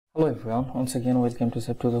Hello everyone, once again welcome to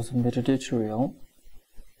SAP2000 video tutorial.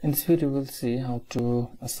 In this video we'll see how to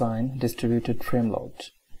assign distributed frame load.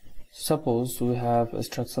 Suppose we have a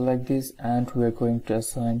structure like this and we are going to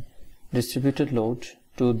assign distributed load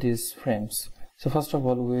to these frames. So first of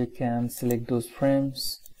all we can select those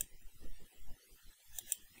frames.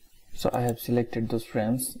 So I have selected those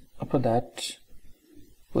frames. After that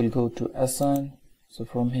we'll go to assign. So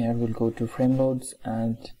from here we'll go to frame loads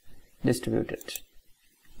and distributed.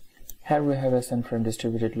 Here we have assign frame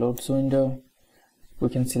distributed loads window. We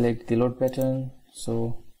can select the load pattern,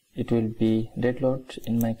 so it will be dead load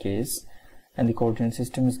in my case, and the coordinate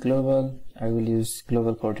system is global. I will use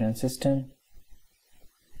global coordinate system.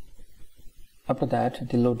 After that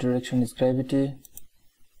the load direction is gravity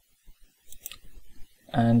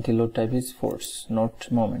and the load type is force,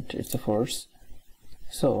 not moment, it's a force.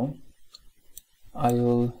 So I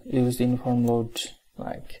will use the uniform load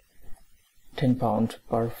like 10 pound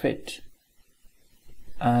per feet,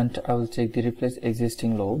 and I will check the replace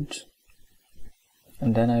existing load,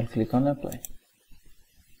 and then I'll click on apply.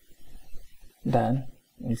 Then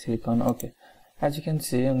we'll click on OK. As you can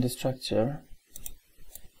see on the structure,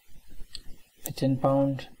 the 10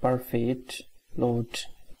 pound per feet load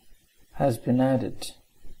has been added.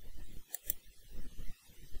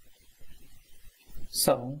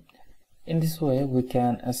 So in this way we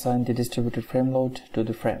can assign the distributed frame load to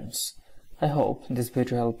the frames. I hope this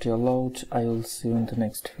video helped you a lot. I will see you in the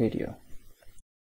next video.